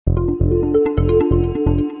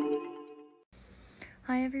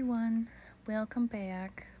Hi everyone, welcome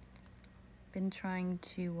back. Been trying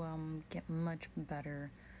to get much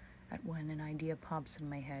better at when an idea pops in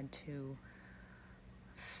my head to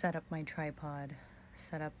set up my tripod,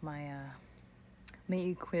 set up my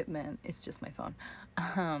equipment. It's just my phone,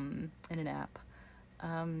 and an app,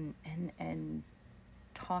 and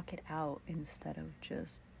talk it out instead of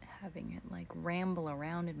just having it like ramble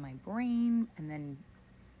around in my brain and then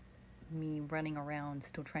me running around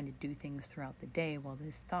still trying to do things throughout the day while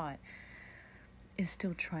this thought is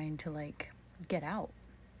still trying to like get out.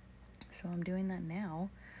 So I'm doing that now,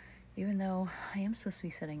 even though I am supposed to be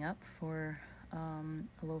setting up for a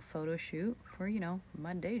little photo shoot for,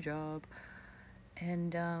 my day job.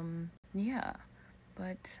 And yeah,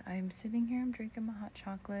 but I'm sitting here, I'm drinking my hot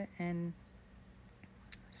chocolate and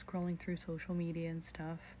scrolling through social media and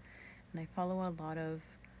stuff. And I follow a lot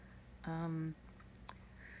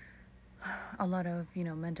of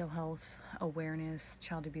mental health awareness,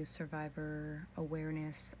 child abuse survivor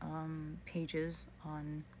awareness pages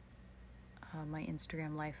on my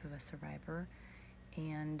Instagram, Life of a Survivor,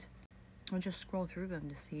 and I'll just scroll through them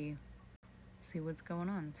to see what's going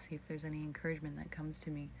on, see if there's any encouragement that comes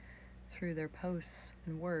to me through their posts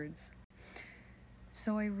and words.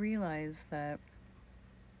 So I realize that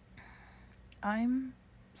I'm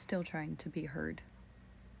still trying to be heard,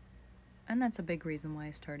 and that's a big reason why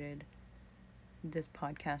I started this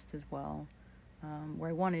podcast as well, where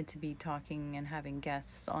I wanted to be talking and having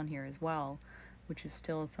guests on here as well, which is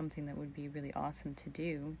still something that would be really awesome to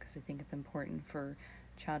do because I think it's important for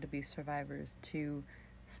child abuse survivors to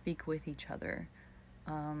speak with each other,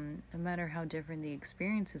 no matter how different the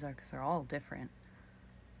experiences are, because they're all different.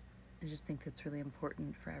 I just think that's really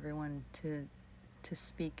important for everyone to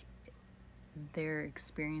speak their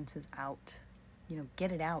experiences out,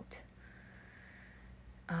 get it out.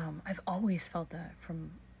 I've always felt that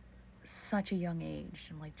from such a young age.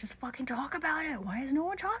 I'm like, just fucking talk about it. Why is no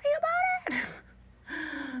one talking about it?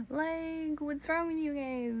 Like, what's wrong with you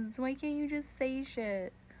guys? Why can't you just say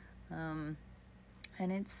shit? And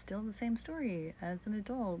it's still the same story as an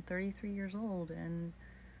adult, 33 years old, and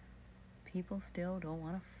people still don't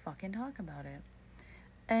want to fucking talk about it.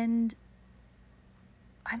 And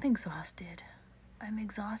I'm exhausted. I'm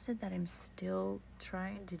exhausted that I'm still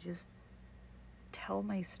trying to just tell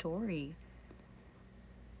my story.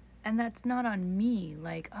 And that's not on me,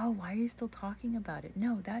 like, oh, why are you still talking about it?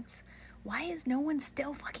 No, that's, why is no one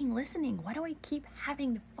still fucking listening? Why do I keep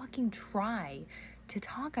having to fucking try to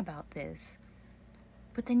talk about this?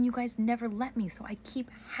 But then you guys never let me, so I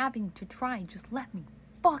keep having to try. Just let me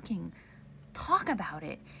fucking talk about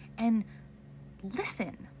it and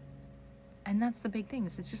listen. And that's the big thing,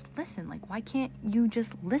 is to just listen. Like, why can't you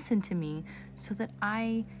just listen to me so that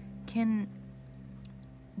I can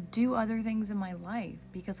do other things in my life?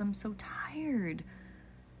 Because I'm so tired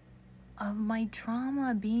of my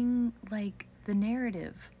trauma being like the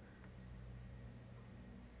narrative.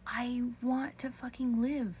 I want to fucking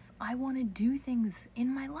live. I want to do things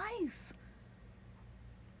in my life.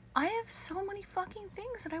 I have so many fucking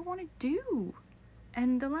things that I want to do.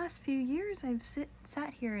 And the last few years I've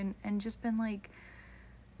sat here and just been like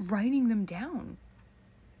writing them down,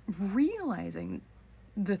 realizing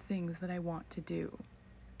the things that I want to do.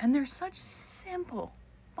 And they're such simple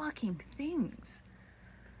fucking things.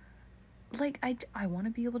 Like, I want to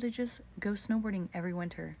be able to just go snowboarding every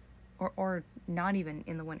winter. Or not even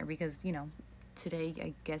in the winter, because, today,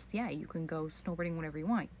 I guess, yeah, you can go snowboarding whenever you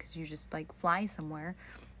want. Because you just, like, fly somewhere,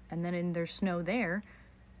 and then there's snow there,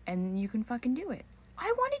 and you can fucking do it.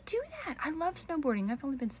 I want to do that. I love snowboarding. I've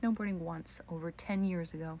only been snowboarding once, over 10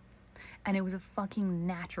 years ago. And it was a fucking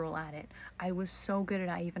natural at it. I was so good at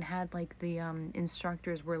it. I even had, like, the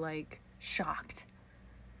instructors were, like, shocked.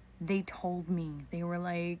 They told me. They were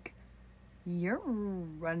like, you're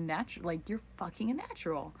a natural. Like, you're fucking a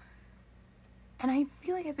natural. And I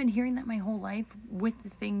feel like I've been hearing that my whole life with the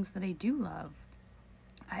things that I do love.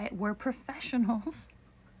 Where professionals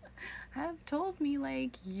have told me,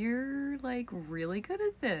 like, you're, like, really good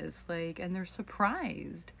at this. Like, and they're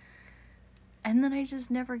surprised. And then I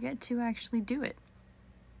just never get to actually do it.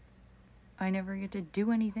 I never get to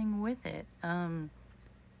do anything with it. I'm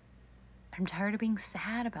tired of being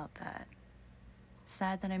sad about that.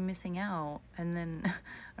 Sad that I'm missing out. And then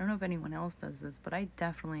I don't know if anyone else does this, but I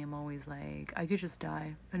definitely am always like, I could just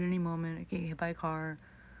die at any moment. I get hit by a car,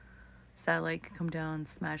 satellite could come down,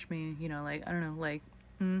 smash me, like, I don't know, like,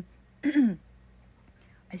 I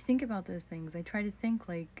think about those things. I try to think,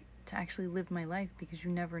 like, to actually live my life, because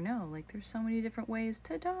you never know. Like, there's so many different ways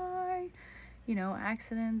to die,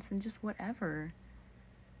 accidents and just whatever.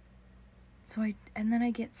 So and then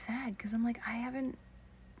I get sad because I'm like, I haven't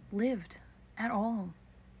lived at all.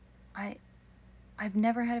 I I've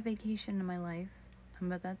never had a vacation in my life,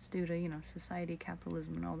 but that's due to, you know, society,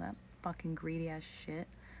 capitalism, and all that fucking greedy ass shit.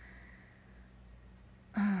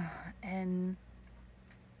 And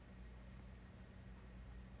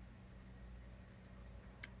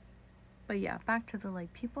but yeah, back to the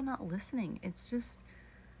like people not listening. It's just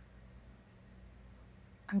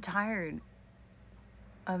I'm tired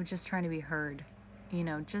of just trying to be heard. You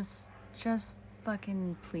know, just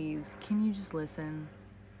fucking please, can you just listen?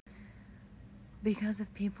 Because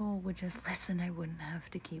if people would just listen, I wouldn't have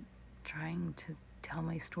to keep trying to tell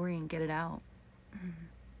my story and get it out.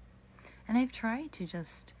 And I've tried to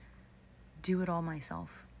just do it all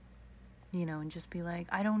myself, you know, and just be like,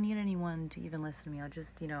 I don't need anyone to even listen to me. I'll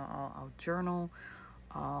just, you know, I'll journal,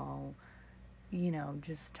 I'll, you know,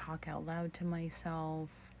 just talk out loud to myself.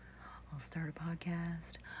 I'll start a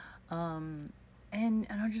podcast. And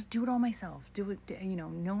I'll just do it all myself. Do it, you know,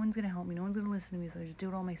 no one's gonna help me, no one's gonna listen to me, so I just do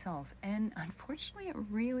it all myself. And unfortunately,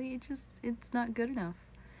 it's not good enough.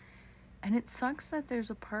 And it sucks that there's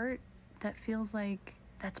a part that feels like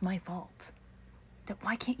that's my fault. That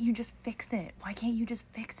why can't you just fix it? Why can't you just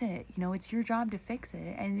fix it? You know, it's your job to fix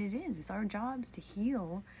it, and it is. It's our jobs to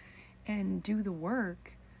heal and do the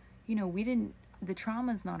work. You know, the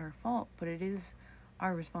trauma's not our fault, but it is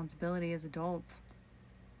our responsibility as adults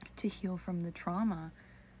to heal from the trauma.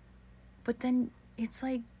 But then it's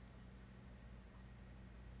like,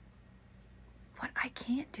 what? I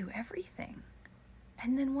can't do everything.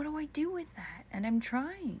 And then what do I do with that? And I'm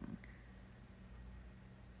trying.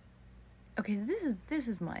 Okay, this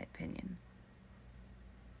is my opinion.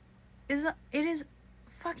 It is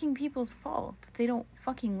fucking people's fault. They don't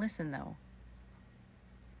fucking listen though.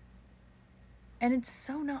 And it's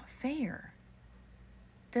so not fair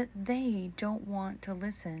that they don't want to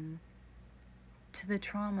listen to the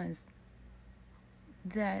traumas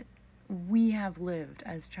that we have lived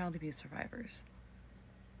as child abuse survivors.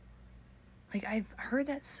 Like, I've heard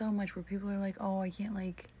that so much where people are like, oh, I can't,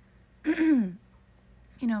 like, you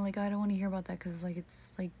know, like, I don't want to hear about that because, like,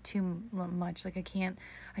 it's, like, too much. Like, I can't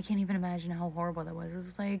even imagine how horrible that was. It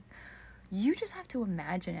was like, you just have to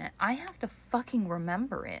imagine it. I have to fucking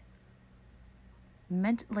remember it.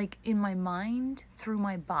 Like, in my mind, through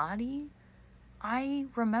my body, I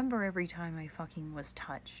remember every time I fucking was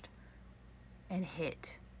touched and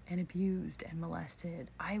hit and abused and molested.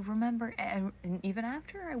 I remember, and even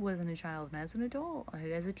after I wasn't a child and as an adult,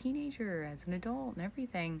 as a teenager, as an adult and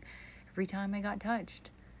everything, every time I got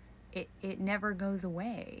touched, it never goes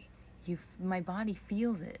away. My body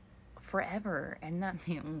feels it forever, and that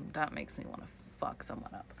makes me want to fuck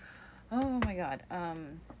someone up. Oh my god.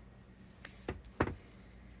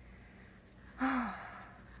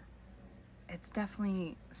 It's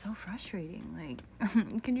definitely so frustrating.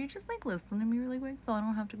 Like, can you just, like, listen to me really quick so I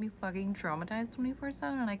don't have to be fucking traumatized 24/7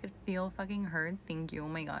 and I could feel fucking heard? Thank you. Oh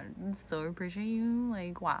my god. So appreciate you.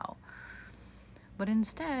 Like, wow. But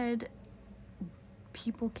instead,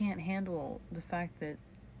 people can't handle the fact that,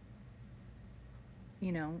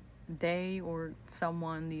 you know, they or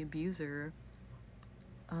someone, the abuser,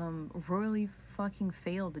 royally fucking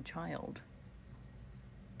failed the child.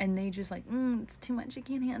 And they just like, it's too much, I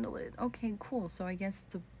can't handle it. Okay, cool. So I guess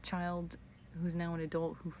the child who's now an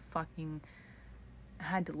adult who fucking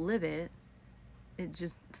had to live it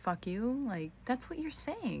just, fuck you. Like, that's what you're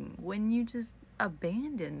saying when you just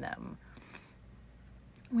abandon them.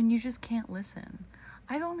 When you just can't listen.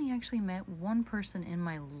 I've only actually met one person in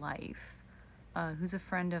my life who's a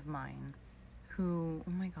friend of mine who,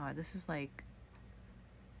 oh my god, this is like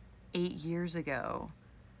 8 years ago,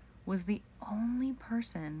 was the only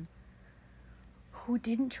person who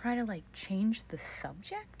didn't try to, like, change the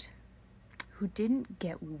subject, who didn't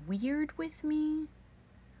get weird with me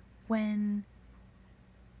when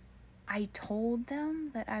I told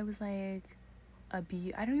them that I was, like, I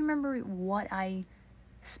don't remember what I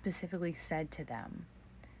specifically said to them.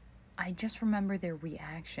 I just remember their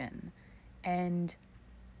reaction. And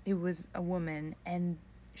it was a woman, and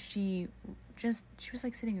she was,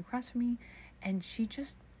 like, sitting across from me, and she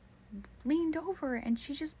just leaned over and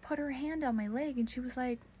she just put her hand on my leg and she was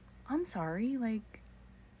like, I'm sorry, like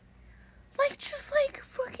just like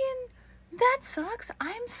fucking, that sucks,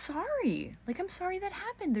 I'm sorry, like, I'm sorry that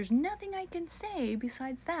happened, there's nothing I can say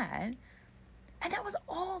besides that. And that was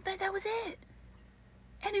all, that was it.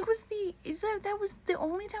 And it was that was the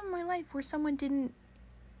only time in my life where someone did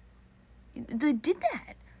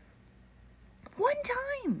that. One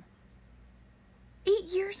time 8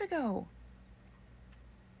 years ago.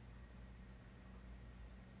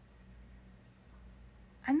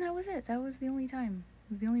 And that was it. That was the only time.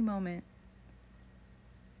 It was the only moment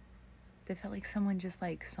that felt like someone just,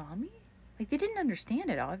 like, saw me. Like, they didn't understand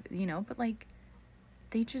it, you know, but like,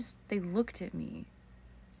 they looked at me.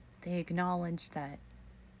 They acknowledged that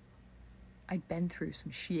I'd been through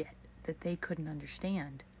some shit that they couldn't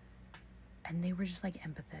understand. And they were just like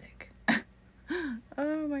empathetic.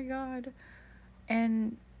 Oh my God.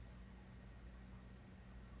 And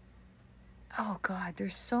oh God,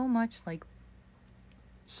 there's so much like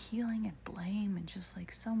healing and blame and just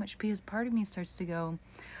like so much, because part of me starts to go,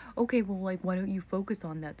 okay, well, like, why don't you focus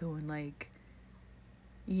on that though, and like,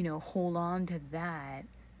 you know, hold on to that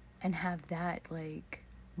and have that like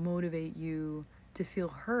motivate you to feel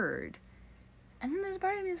heard. And then there's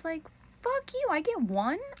part of me that's like, fuck you, I get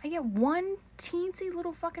one teensy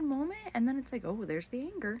little fucking moment, and then it's like, oh, there's the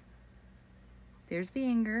anger,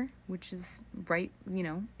 which is right, you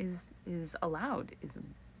know, is allowed, is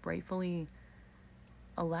rightfully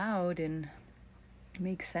allowed, and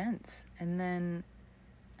makes sense. And then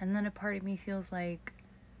a part of me feels like,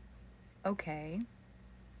 okay,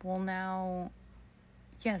 well, now,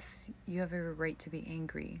 yes, you have a right to be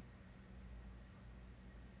angry,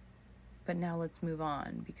 but now let's move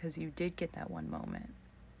on, because you did get that one moment.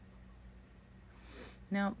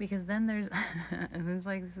 Now, because then there's it's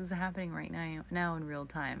like, this is happening right now in real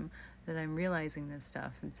time, that I'm realizing this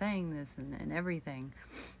stuff and saying this and everything.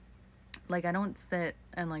 Like, I don't sit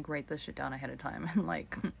and like write this shit down ahead of time and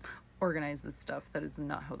like organize this stuff. That is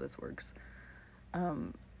not how this works.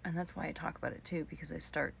 And that's why I talk about it too, because I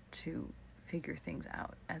start to figure things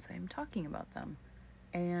out as I'm talking about them.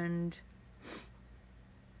 And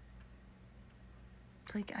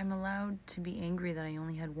it's like, I'm allowed to be angry that I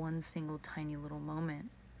only had one single tiny little moment.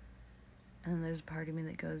 And then there's a part of me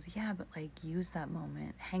that goes, yeah, but like, use that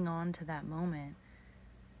moment, hang on to that moment.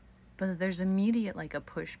 But there's immediate like a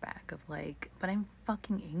pushback of like, but I'm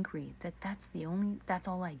fucking angry that's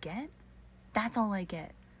all I get. That's all I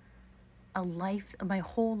get. A life, my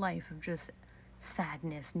whole life of just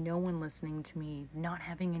sadness, no one listening to me, not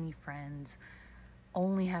having any friends,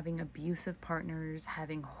 only having abusive partners,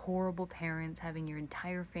 having horrible parents, having your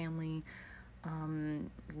entire family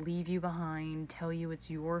leave you behind, tell you it's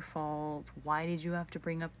your fault, why did you have to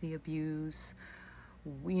bring up the abuse,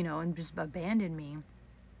 you know, and just abandon me.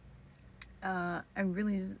 I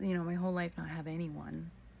really, you know, my whole life not have anyone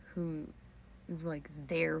who is like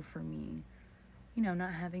there for me, you know,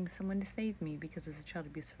 not having someone to save me, because as a child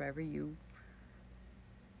abuse survivor, you're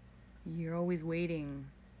always waiting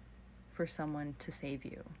for someone to save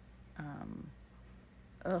you.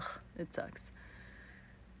 It sucks.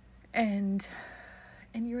 And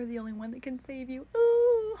you're the only one that can save you.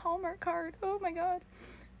 Ooh, Hallmark card. Oh my God.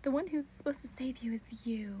 The one who's supposed to save you is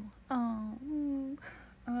you.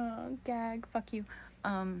 Oh, gag. Fuck you.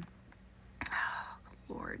 Oh,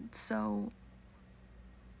 Lord. So,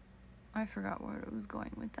 I forgot where I was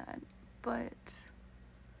going with that. But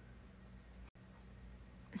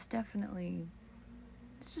it's definitely,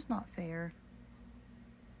 it's just not fair.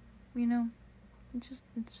 You know? It's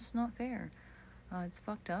just not fair. It's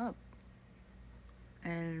fucked up.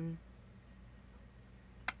 And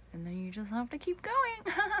then you just have to keep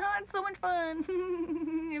going. It's so much fun.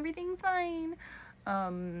 Everything's fine.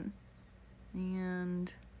 And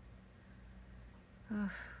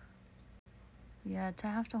yeah, to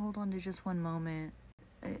have to hold on to just one moment,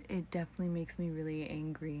 it definitely makes me really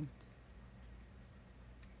angry.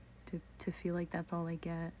 To feel like that's all I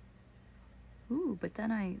get. Ooh, but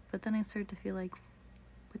then I start to feel like,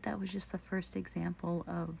 but that was just the first example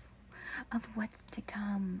of what's to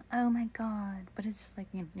come. Oh my God. But it's just like,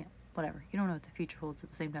 you know, whatever. You don't know what the future holds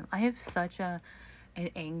at the same time. I have such an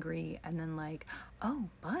angry, and then like, oh,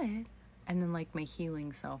 but, and then like my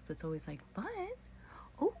healing self that's always like,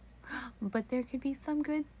 but there could be some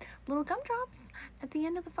good little gumdrops at the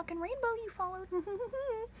end of the fucking rainbow you followed.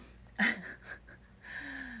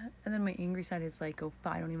 And then my angry side is like, oh,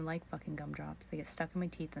 I don't even like fucking gumdrops. They get stuck in my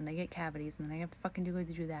teeth, and they get cavities, and then I have to fucking do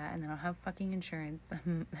that, and then I'll have fucking insurance.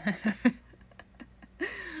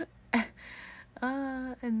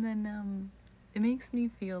 And then it makes me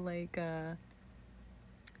feel like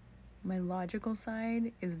my logical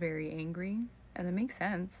side is very angry, and it makes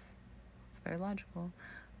sense. It's very logical,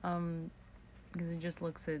 because it just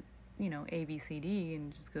looks at, you know, A, B, C, D,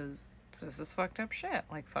 and just goes, this is fucked up shit.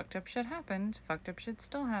 Like, fucked up shit happened. Fucked up shit's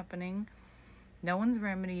still happening. No one's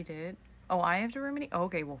remedied it. Oh, I have to remedy? Oh,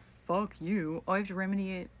 okay, well, fuck you. Oh, I have to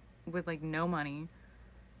remedy it with, like, no money.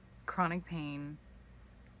 Chronic pain.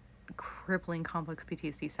 Crippling complex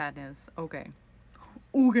PTSD sadness. Okay.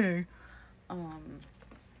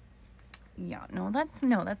 Yeah, that's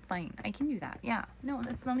fine. I can do that. Yeah. No,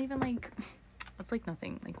 that's not even, like, it's, like,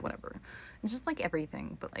 nothing. Like, whatever. It's just, like,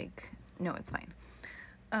 everything. But, like, no, it's fine.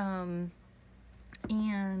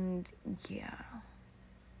 And yeah,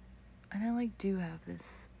 and I like do have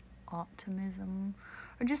this optimism,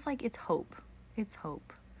 or just like it's hope. It's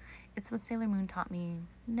hope. It's what Sailor Moon taught me.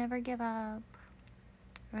 Never give up.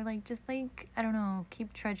 Or like just like, I don't know,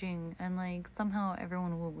 keep trudging, and like somehow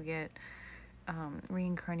everyone will get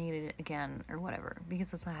reincarnated again or whatever,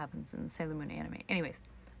 because that's what happens in Sailor Moon anime. Anyways,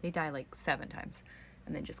 they die like 7 times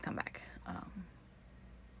and then just come back.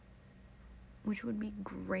 Which would be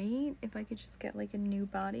great if I could just get like a new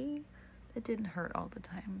body that didn't hurt all the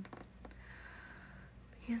time.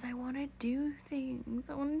 Because I want to do things.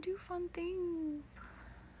 I want to do fun things.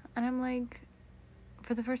 And I'm like,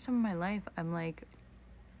 for the first time in my life, I'm like,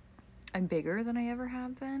 I'm bigger than I ever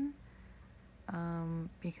have been.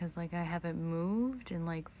 Because like I haven't moved in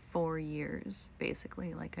like 4 years,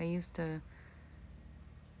 basically. Like I used to,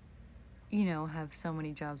 you know, have so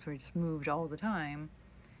many jobs where I just moved all the time.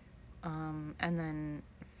 And then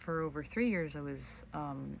for over 3 years I was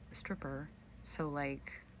a stripper. So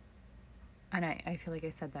like, and I feel like I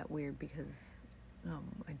said that weird because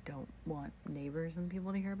I don't want neighbors and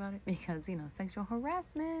people to hear about it, because, you know, sexual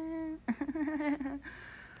harassment.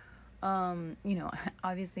 You know,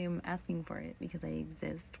 obviously I'm asking for it because I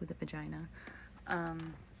exist with a vagina,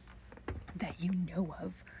 that you know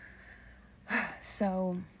of.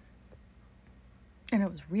 So, and I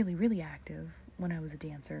was really, really active when I was a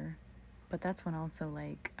dancer, but that's when also,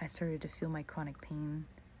 like, I started to feel my chronic pain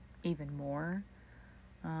even more,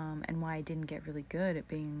 and why I didn't get really good at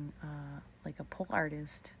being, like, a pole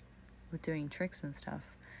artist with doing tricks and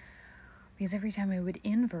stuff. Because every time I would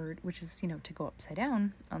invert, which is, you know, to go upside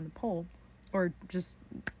down on the pole, or just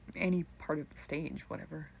any part of the stage,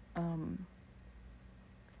 whatever,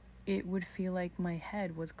 it would feel like my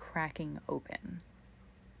head was cracking open.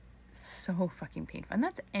 So fucking painful. And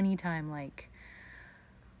that's anytime, like,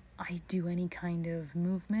 I do any kind of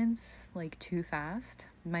movements, like, too fast,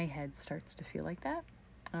 my head starts to feel like that.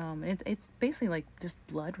 It's basically like just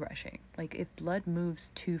blood rushing. Like, if blood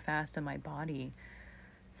moves too fast in my body,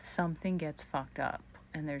 something gets fucked up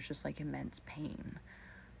and there's just like immense pain.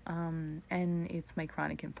 And it's my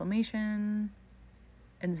chronic inflammation,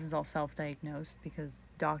 and this is all self-diagnosed because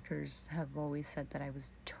doctors have always said that I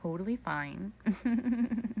was totally fine.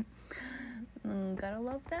 Gotta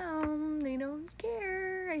love them. They don't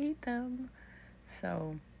care. I hate them.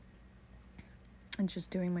 So I'm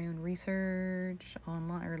just doing my own research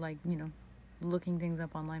online, or like, you know, looking things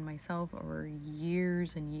up online myself over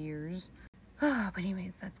years and years. But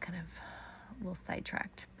anyways, that's kind of a little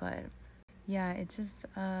sidetracked. But yeah, it's just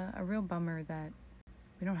a real bummer that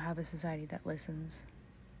we don't have a society that listens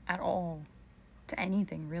at all to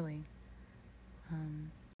anything, really.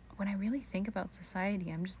 When I really think about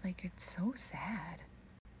society, I'm just like, it's so sad.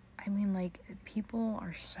 I mean, like, people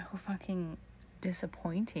are so fucking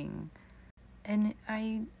disappointing. And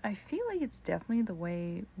I feel like it's definitely the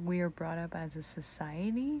way we are brought up as a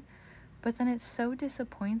society. But then it so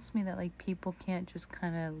disappoints me that, like, people can't just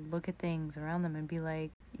kind of look at things around them and be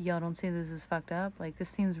like, y'all don't see this is fucked up? Like, this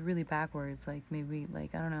seems really backwards. Like, maybe,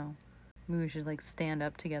 like, I don't know. Maybe we should, like, stand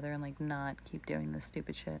up together and, like, not keep doing this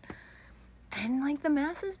stupid shit. And, like, the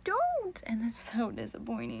masses don't. And that's so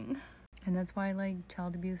disappointing. And that's why, like,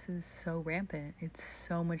 child abuse is so rampant. It's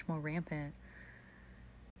so much more rampant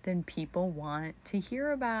than people want to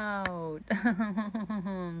hear about.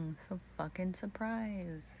 So fucking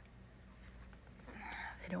surprise.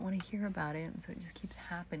 They don't want to hear about it, and so it just keeps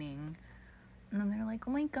happening. And then they're like,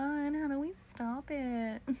 oh my god, how do we stop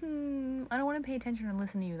it? I don't want to pay attention or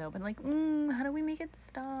listen to you, though, but like, how do we make it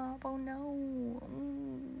stop? Oh no,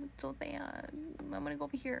 it's so sad. I'm gonna go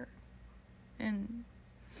over here and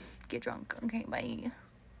get drunk. Okay, bye.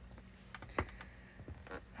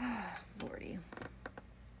 Lordy.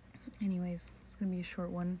 Anyways, it's gonna be a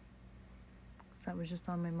short one, because that was just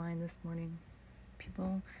on my mind this morning.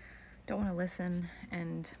 People don't want to listen,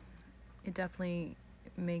 and it definitely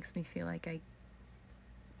makes me feel like I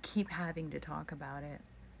keep having to talk about it,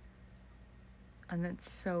 and it's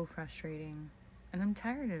so frustrating, and I'm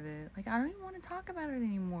tired of it. Like, I don't even want to talk about it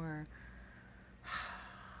anymore.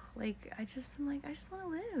 Like, I just want to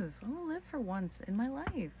live. I want to live for once in my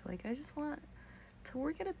life. Like, I just want to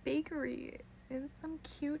work at a bakery in some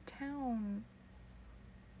cute town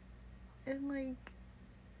and, like,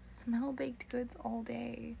 smell baked goods all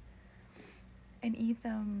day and eat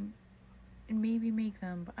them and maybe make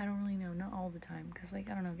them, but I don't really know, not all the time, because, like,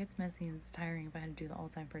 I don't know, it gets messy and it's tiring if I had to do that all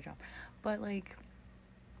the time for a job. But, like,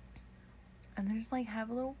 and then just, like, have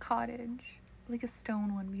a little cottage, like a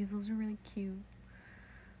stone one, because those are really cute,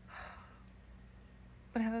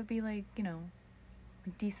 but have it be, like, you know, a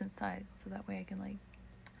decent size, so that way I can, like,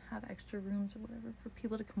 have extra rooms or whatever for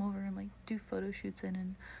people to come over and like do photo shoots in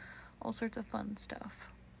and all sorts of fun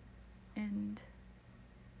stuff. And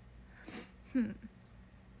and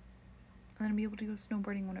then be able to go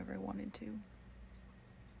snowboarding whenever I wanted to.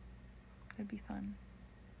 That'd be fun.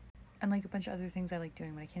 And like a bunch of other things I like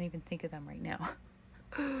doing, but I can't even think of them right now.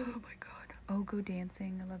 Oh my god. Oh, go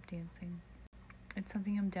dancing. I love dancing. It's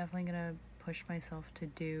something I'm definitely gonna push myself to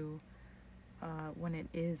do when it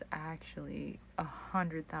is actually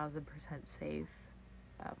 100,000% safe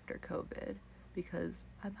after COVID, because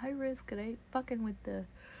I'm high risk and I ain't fucking with the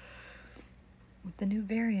new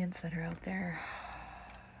variants that are out there.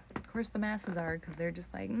 Of course the masses are, because they're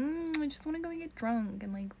just like, I just want to go get drunk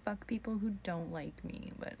and like fuck people who don't like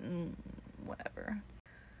me, but whatever.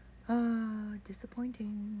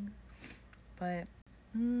 Disappointing. But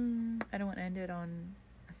I don't want to end it on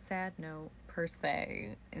a sad note per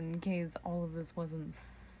se, in case all of this wasn't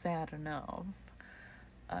sad enough.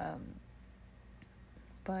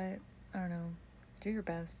 But I don't know. Do your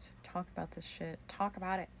best. Talk about this shit. Talk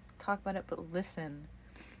about it, but listen.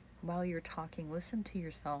 While you're talking, listen to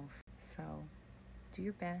yourself. So, do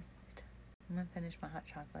your best. I'm gonna finish my hot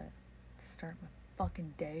chocolate to start my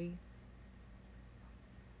fucking day.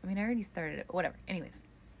 I mean, I already started it. Whatever. Anyways,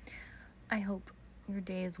 I hope your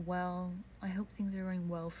day is well. I hope things are going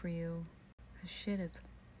well for you. This shit is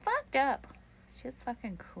fucked up. Shit's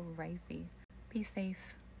fucking crazy. Be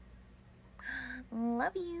safe.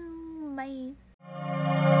 Love you. Bye.